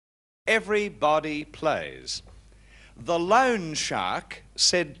everybody plays. The loan shark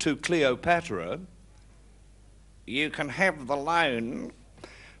said to Cleopatra, "You can have the loan,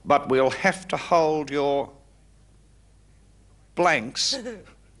 but we'll have to hold your blanks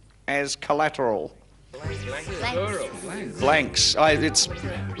as collateral." Blanks. It's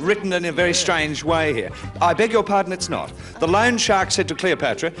written in a very strange way here. I beg your pardon, it's not. The loan shark said to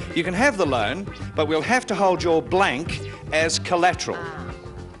Cleopatra, "You can have the loan, but we'll have to hold your blank as collateral.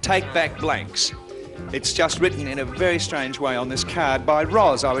 Take back blanks." It's just written in a very strange way on this card by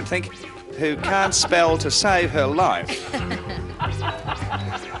Roz, I would think, who can't spell to save her life.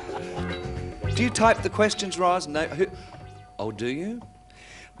 Do you type the questions, Roz? No. Oh, do you?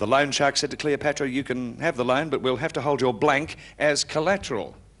 The loan shark said to Cleopatra, "You can have the loan, but we'll have to hold your blank as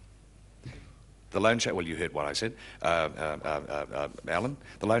collateral." The loan shark, well, you heard what I said, Alan.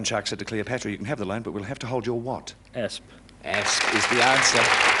 The loan shark said to Cleopatra, "You can have the loan, but we'll have to hold your what?" Asp. Asp is the answer.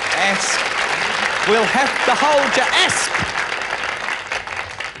 Asp. We'll have to hold your asp.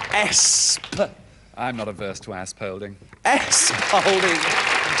 Asp. I'm not averse to asp holding. Asp holding.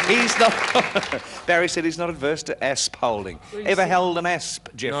 He's not. Barry said he's not adverse to asp holding. Ever held an asp,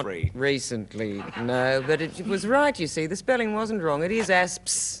 Geoffrey? Not recently, no, but it was right, you see. The spelling wasn't wrong. It is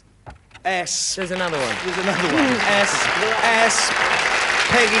asps. Asp. There's another one. There's another one. Asp. Asp.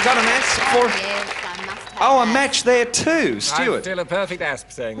 Peggy got an asp for... Yes, I must have Oh, a that. match there too, Stuart. I feel a perfect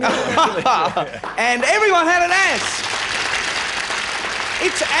asp saying that. And everyone had an asp.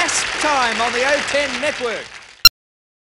 It's asp time on the O10 network.